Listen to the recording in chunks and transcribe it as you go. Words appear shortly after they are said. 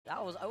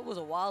That was it was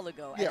a while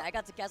ago. Yeah. And I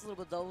got to cast a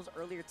little bit of those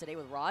earlier today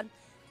with Rod,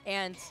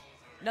 and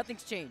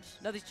nothing's changed.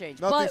 Nothing's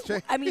changed. Nothing's but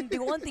changed. I mean, the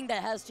one thing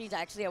that has changed,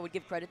 actually, I would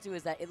give credit to,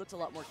 is that it looks a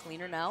lot more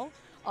cleaner now,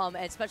 and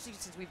especially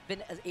since we've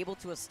been able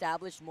to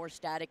establish more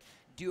static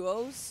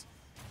duos.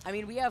 I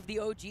mean, we have the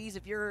OGs.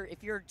 If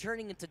you're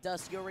turning into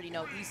dust, you already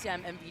know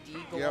ESAM,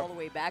 MVD go all the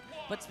way back.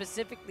 But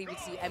specifically, we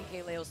see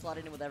MK Leo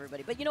slotted in with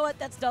everybody. But you know what?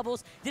 That's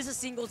doubles. This is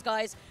singles,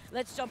 guys.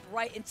 Let's jump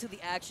right into the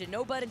action.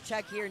 No button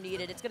check here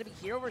needed. It's going to be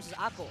Hero versus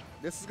Akko.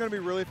 This is going to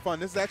be really fun.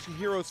 This is actually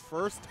Hero's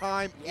first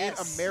time in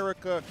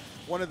America.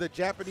 One of the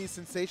Japanese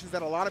sensations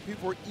that a lot of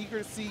people were eager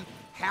to see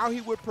how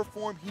he would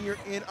perform here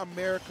in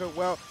America.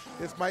 Well,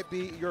 this might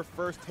be your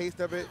first taste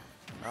of it.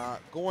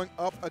 Going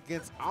up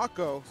against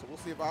Akko, so we'll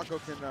see if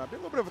Akko can be a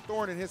little bit of a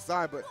thorn in his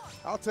side, but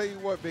I'll tell you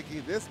what,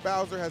 Vicky, this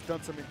Bowser has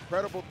done some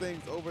incredible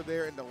things over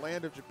there in the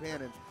land of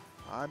Japan, and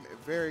I'm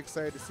very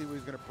excited to see what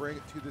he's going to bring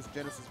to this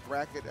Genesis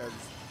bracket, as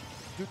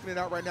he's duking it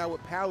out right now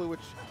with Palu, which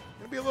is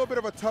going to be a little bit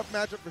of a tough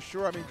matchup for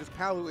sure. I mean, just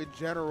Palu in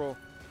general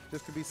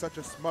just can be such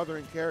a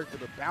smothering character,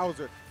 but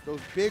Bowser,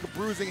 those big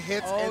bruising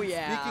hits,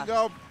 speaking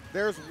of,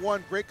 there's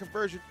one great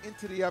conversion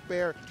into the up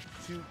air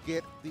to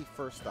get the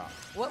first stop.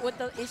 What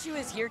the issue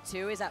is here,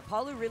 too, is that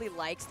Palu really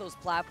likes those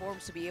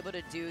platforms to be able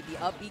to do the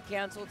up B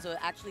cancel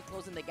to actually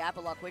close in the gap a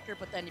lot quicker.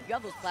 But then if you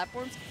have those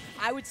platforms,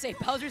 I would say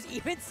Bowser's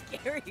even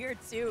scarier,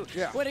 too,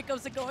 when it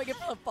comes to going in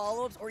for the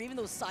follow-ups or even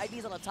those side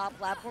Bs on the top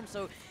platform.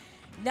 So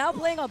now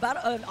playing on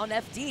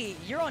FD,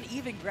 you're on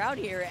even ground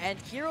here, and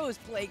Hero is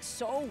playing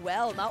so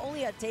well. Not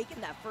only at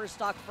taking that first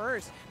stock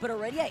first, but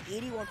already at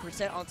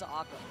 81% onto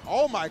Akko.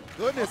 Oh my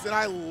goodness, and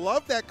I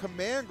love that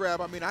command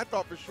grab. I mean, I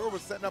thought for sure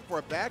was setting up for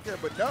a back air,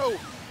 but no,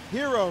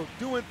 Hero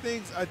doing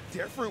things a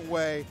different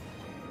way.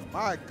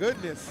 My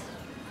goodness.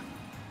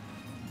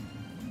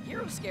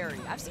 Hero's scary.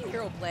 I've seen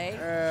Hero play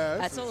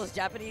at some of those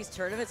Japanese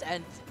tournaments,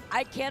 and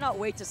I cannot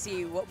wait to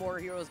see what more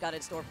Hero's got in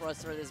store for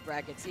us for this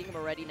bracket. Seeing him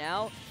already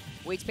now,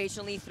 waits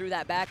patiently through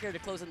that back air to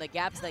close in the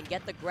gaps, then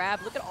get the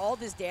grab. Look at all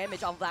this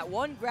damage off of that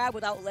one grab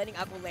without letting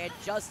Akko land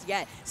just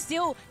yet.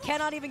 Still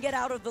cannot even get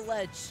out of the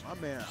ledge. My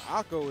man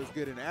Akko is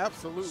getting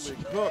absolutely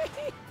cooked.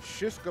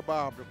 Shish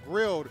kebab,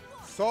 grilled,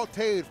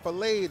 sauteed,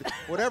 filleted,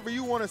 whatever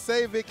you want to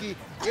say, Vicky,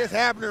 it's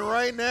happening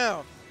right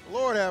now.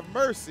 Lord have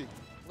mercy.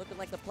 Looking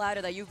like the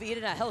platter that you've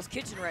eaten at Hell's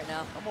Kitchen right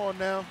now. Come on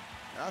now.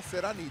 I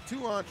said I need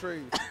 2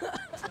 entrees.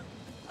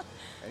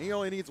 And he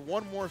only needs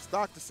 1 more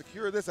stock to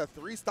secure this. A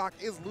 3 stock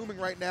is looming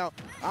right now.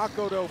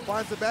 Akko, though,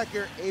 finds the back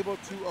air, able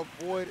to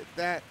avoid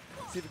that.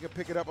 See if he can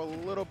pick it up a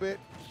little bit.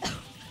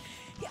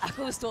 Yeah,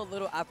 Akko was still a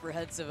little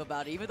apprehensive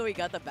about it. Even though he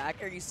got the back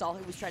air, you saw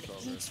he was trying to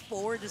inch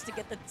forward just to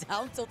get the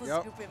down tilt to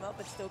scoop him up,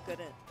 but still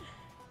couldn't.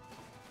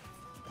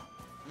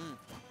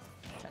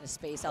 Trying to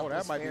space out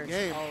that might be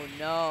game. Oh,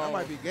 no. That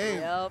might be game.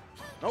 Yep.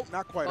 Nope,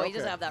 not quite. Oh, he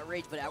doesn't have that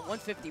rage, but at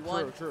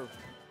 151. True.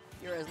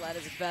 Hero's light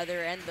as a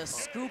feather, and the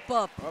scoop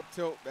up. Up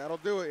tilt, that'll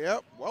do it.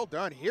 Yep, well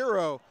done.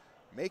 Hero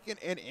making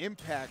an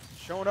impact,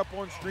 showing up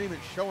on stream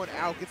and showing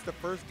out. Gets the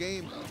first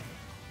game.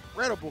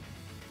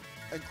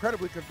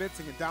 Incredibly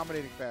convincing and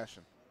dominating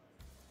fashion.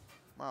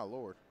 My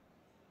Lord.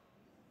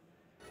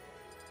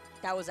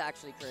 That was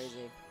actually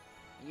crazy.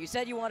 You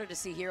said you wanted to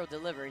see Hero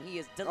deliver, and he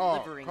is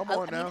delivering. Come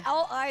on now. I mean,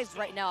 all eyes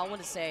right now, I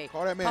want to say.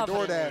 Call that man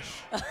DoorDash.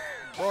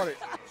 Brought it.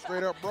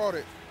 Straight up brought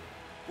it.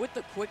 With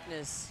the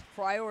quickness,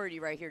 priority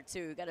right here,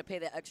 too. Got to pay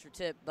the extra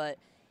tip, but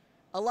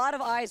a lot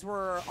of eyes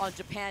were on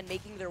Japan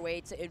making their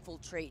way to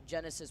infiltrate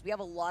Genesis. We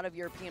have a lot of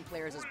European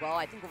players as well.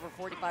 I think over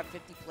 45,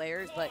 50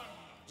 players, but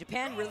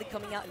Japan really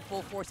coming out in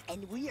full force,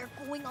 and we are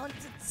going on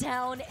to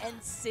Town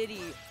and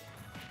City.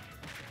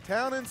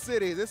 Town and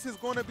City. This is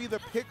going to be the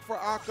pick for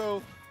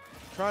Akko,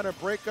 trying to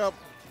break up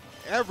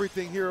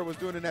everything Hero was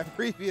doing in that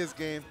previous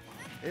game.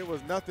 It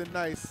was nothing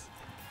nice.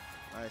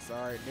 Nice,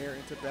 all right, Nair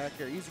into back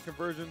air. Easy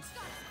conversions.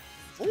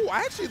 Oh,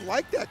 I actually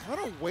like that, kind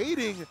of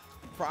waiting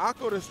for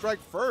Akko to strike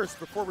first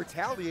before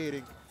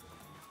retaliating.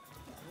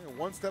 Yeah,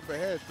 1 step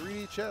ahead,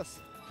 3D chess.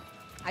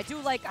 I do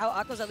like how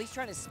Akko's at least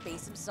trying to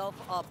space himself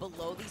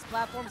below these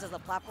platforms, as the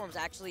platforms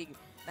actually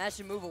managed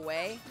to move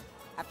away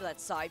after that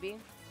side B.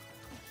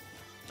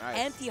 Nice.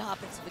 Empty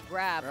hop into the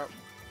grab. Yep.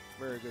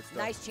 Very good stuff.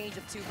 Nice change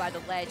of 2 by the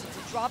ledge.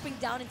 It's dropping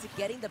down into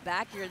getting the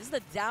back here. This is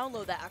the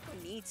download that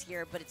Akko needs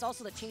here, but it's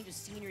also the change of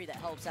scenery that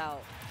helps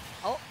out.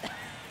 Oh.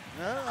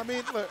 Yeah, I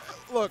mean,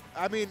 look,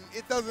 I mean,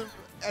 it doesn't,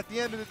 at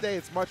the end of the day,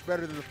 it's much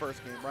better than the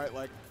first game, right?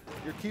 Like,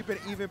 you're keeping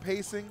even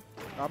pacing.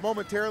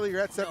 Momentarily, you're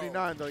at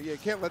 79, though. Yeah, you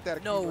can't let that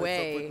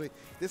accumulate so quickly.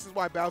 This is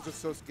why Bowser's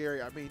so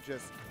scary. I mean,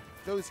 just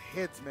those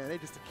hits, man, they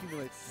just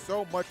accumulate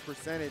so much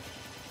percentage.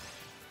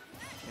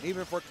 And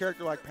even for a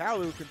character like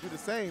Palu who can do the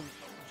same,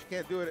 she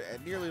can't do it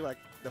at nearly like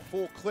the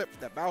full clip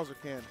that Bowser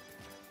can.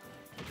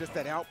 Just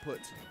that output.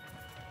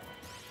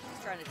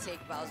 He's trying to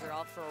take Bowser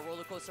off for a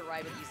roller coaster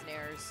ride with these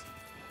nairs.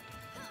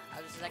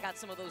 I got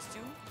some of those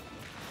too.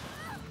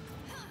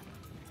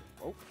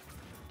 Oh.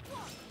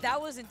 That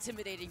was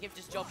intimidating, him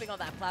just jumping on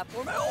that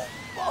platform.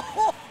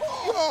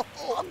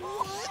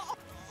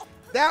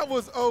 That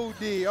was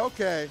OD,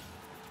 okay.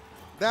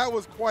 That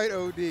was quite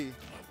OD.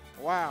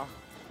 Wow.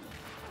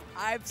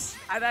 I'm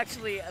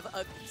actually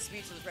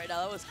speechless right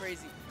now. That was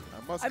crazy.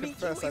 I must I mean,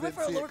 confess, he I went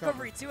didn't for a see low it coming.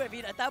 recovery too. I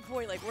mean, at that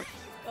point, like,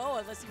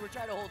 unless you were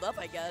trying to hold up,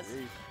 I guess.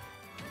 Jeez.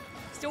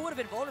 Still would have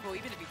been vulnerable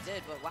even if he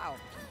did, but wow.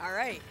 All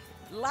right,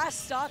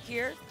 last stock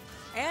here,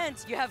 and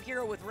you have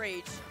Hero with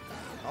Rage.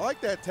 I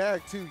like that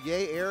tag too,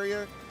 Yay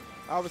area.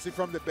 Obviously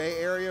from the Bay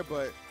Area,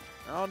 but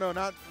I don't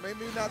know,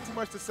 maybe not too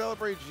much to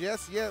celebrate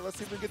just yet. Let's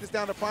see if we can get this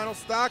down to final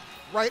stock.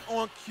 Right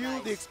on cue,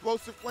 Nice. The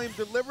explosive flame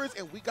delivers,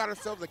 and we got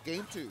ourselves a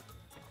game 2.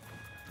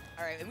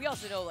 All right, and we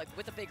also know, like,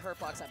 with the big hurt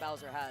box that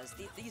Bowser has,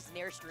 these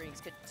Nair strings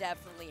could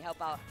definitely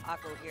help out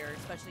Akko here,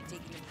 especially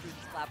taking him through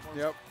these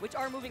platforms, which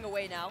are moving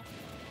away now.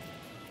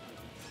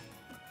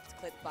 It's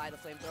clipped by the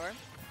flamethrower.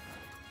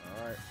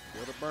 All right,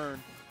 feel the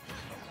burn.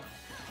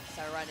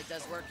 Ryan, it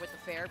does work with the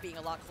fair being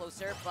a lot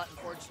closer, but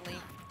unfortunately,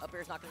 up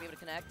air is not going to be able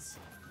to connect.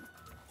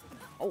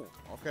 Oh,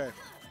 okay.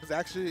 It's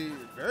actually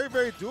very,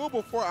 very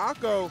doable for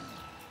Akko.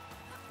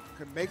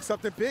 Can make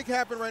something big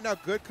happen right now.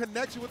 Good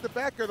connection with the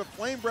back air. The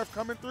flame breath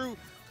coming through,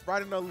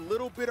 providing a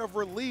little bit of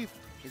relief.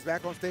 He's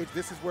back on stage.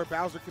 This is where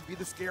Bowser can be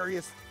the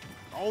scariest.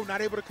 Oh,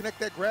 not able to connect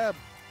that grab.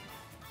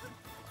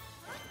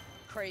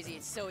 Crazy,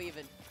 it's so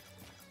even.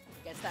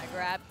 Gets that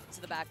grab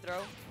to the back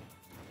throw.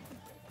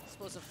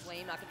 Explosive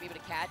flame, not gonna be able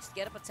to catch.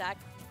 Get up attack.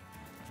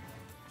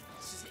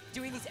 Just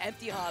doing these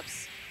empty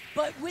hops.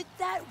 But with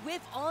that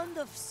whip on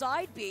the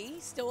side B,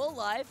 still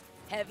alive.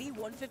 Heavy,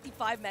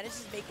 155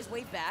 manages to make his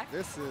way back.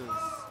 This is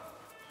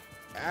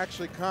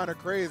actually kind of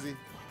crazy.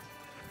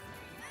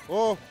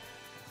 Oh,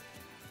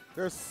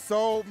 there's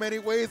so many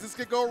ways this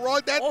could go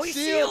wrong. That he's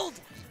shield.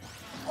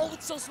 Oh,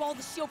 it's so small.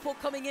 The shield poke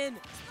coming in.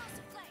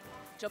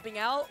 Jumping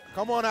out.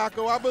 Come on,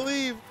 Akko, I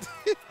believe.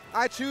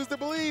 I choose to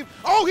believe.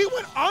 Oh, he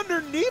went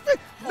underneath it?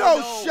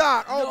 No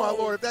shot. Oh, my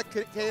Lord. If that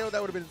KO,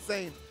 that would have been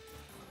insane.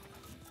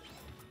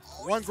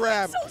 One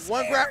grab.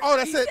 One grab. Oh,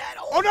 that's it.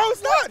 Oh, no,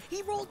 it's not.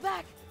 He rolled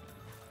back.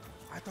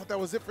 I thought that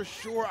was it for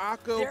sure.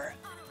 Akko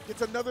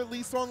gets another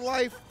lease on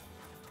life.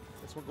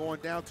 This one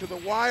going down to the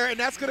wire, and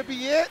that's going to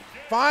be it.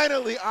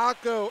 Finally,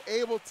 Akko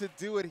able to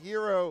do it.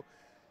 Hero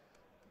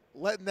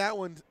letting that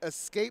one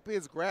escape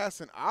his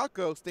grasp, and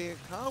Akko staying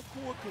calm,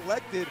 cool, and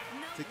collected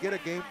to get a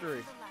game 3.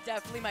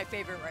 Definitely my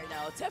favorite right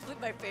now.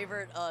 Definitely my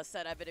favorite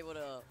set I've been able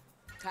to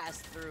pass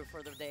through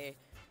for the day.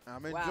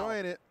 I'm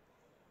enjoying it.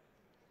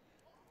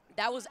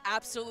 That was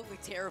absolutely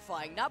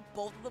terrifying. Not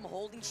both of them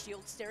holding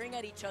shields, staring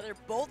at each other.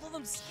 Both of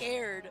them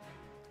scared.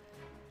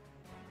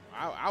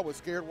 I was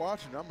scared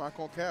watching. I'm not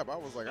going to cap. I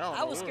was like,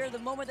 I was scared the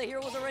moment the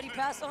hero was already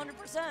past 100%.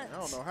 I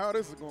don't know how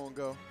this is going to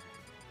go.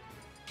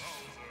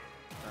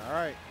 All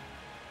right.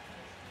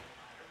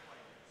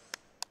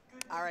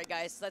 All right,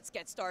 guys, let's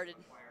get started.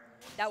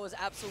 That was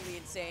absolutely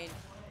insane.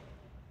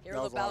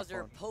 Hero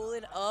Bowser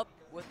pulling up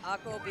with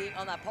Akko being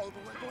on that pole,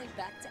 but we're going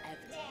back to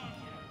Evan.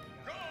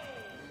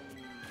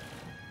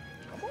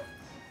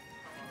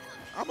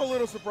 I'm a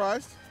little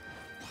surprised.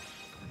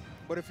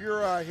 But if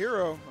you're a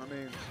Hero, I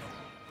mean,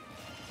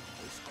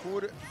 this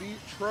could be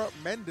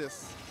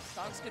tremendous.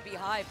 Stonks could be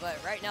high, but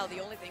right now the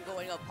only thing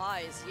going up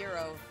high is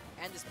Hero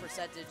and this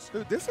percentage.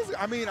 Dude, this is,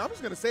 I mean, I'm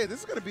just going to say, this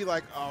is going to be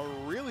like a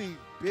really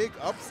big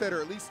upset,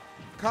 or at least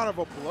kind of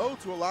a blow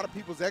to a lot of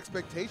people's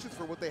expectations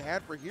for what they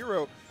had for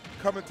Hero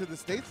coming to the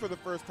States for the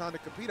first time to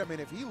compete. I mean,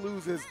 if he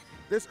loses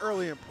this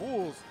early in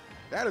pools,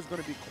 that is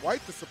going to be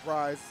quite the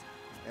surprise.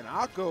 And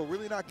Akko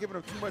really not giving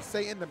him too much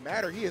say in the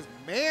matter. He is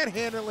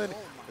manhandling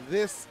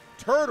this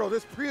turtle,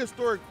 this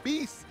prehistoric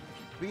beast,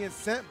 being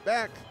sent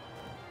back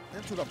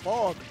into the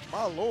fog.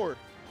 My Lord.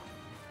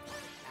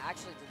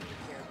 Actually didn't even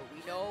care, but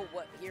we know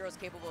what Hero's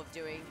capable of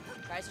doing.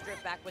 Tries to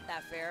drift back with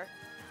that fair.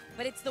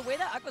 But it's the way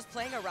that Akko's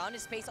playing around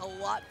his space a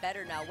lot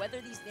better now.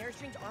 Whether these Nair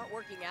strings aren't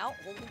working out,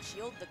 holding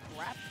shield, the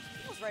grab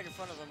was right in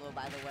front of him, though,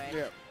 by the way.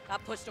 Yeah.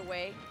 Got pushed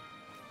away.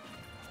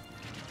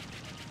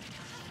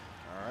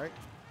 All right.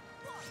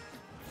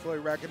 Slowly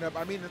racking up.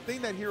 I mean, the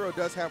thing that Hero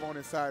does have on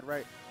his side,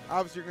 right?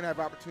 Obviously, you're going to have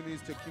opportunities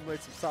to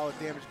accumulate some solid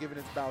damage given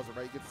it's Bowser,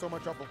 right? You get so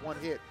much off of one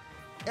hit.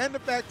 And the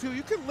fact, too,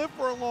 you can live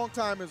for a long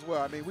time as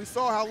well. I mean, we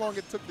saw how long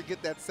it took to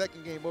get that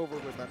second game over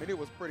with. I mean, it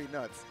was pretty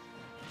nuts.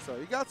 So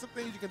you got some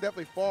things you can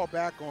definitely fall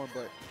back on,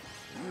 but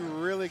you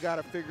really got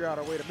to figure out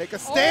a way to make a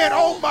stand.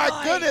 Oh, my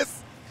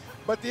goodness!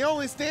 But the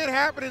only stand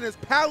happening is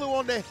Palu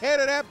on the head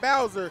of that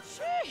Bowser.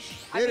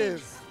 Sheesh. It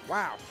is.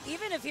 Wow.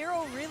 Even if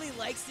Hero really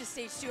likes this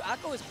stage too,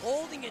 Akko is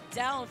holding it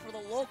down for the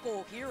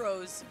local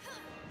heroes.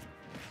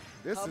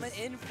 Coming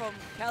in from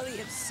Kelly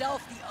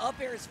himself, the up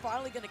air is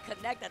finally going to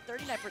connect at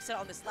 39%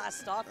 on this last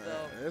stock,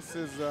 though. This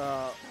is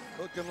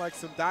looking like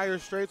some dire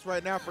straits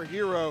right now for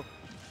Hero.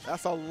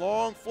 That's a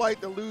long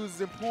flight to lose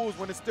in pools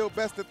when it's still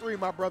best of 3,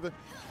 my brother.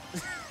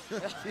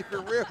 Keep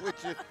it real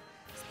with you.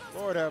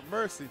 Lord have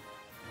mercy.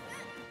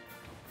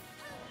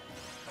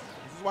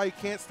 This is why you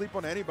can't sleep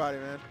on anybody,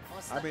 man.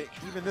 I mean,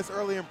 even this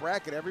early in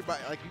bracket,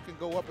 everybody, like, you can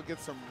go up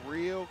against some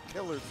real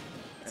killers.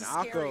 It's a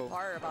scary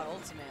part about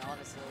Ultimate,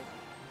 honestly.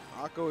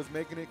 Akko is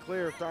making it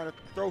clear, trying to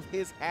throw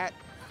his hat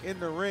in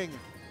the ring.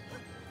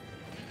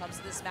 comes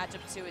to this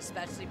matchup too,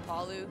 especially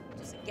Palu,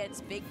 just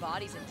against big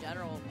bodies in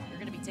general, you're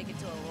going to be taken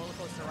to a roller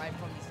coaster ride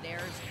from these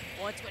nairs.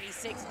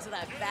 126 into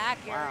that back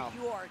air, wow.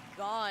 You are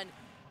gone.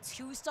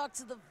 2 stock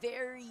to the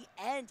very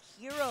end.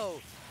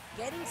 Hero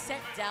getting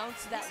sent down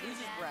to that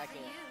loser's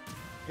bracket.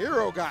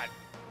 Hero got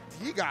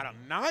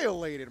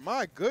annihilated.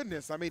 My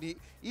goodness. I mean,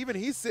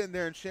 he's sitting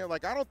there and sharing,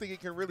 like, I don't think he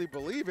can really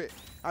believe it.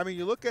 I mean,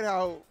 you look at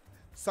how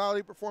solid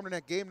he performed in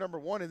that game number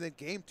 1 and then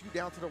game 2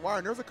 down to the wire.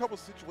 And there's a couple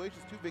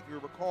situations too, Vic, you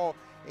recall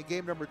in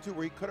game number 2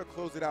 where he could have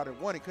closed it out in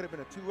 1. It could have been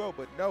a 2-0,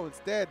 but no,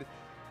 instead,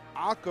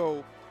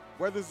 Akko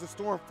weathers the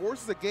storm,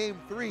 forces a game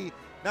 3,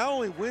 not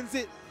only wins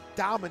it,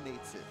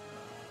 dominates it.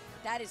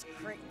 That is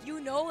crazy. You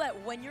know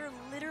that when you're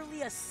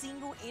literally a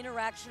single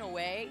interaction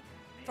away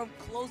from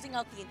closing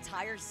out the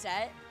entire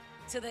set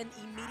to then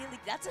immediately,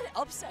 that's an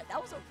upset.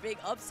 That was a big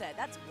upset.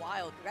 That's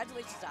wild.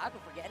 Congratulations to Akko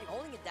for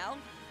holding it down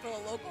for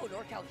the local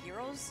NorCal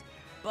Heroes.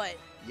 But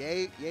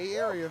yay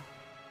area.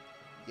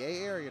 Yay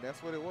area,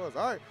 that's what it was.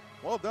 All right,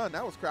 well done.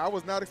 That was crazy. I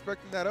was not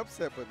expecting that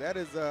upset, but that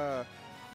is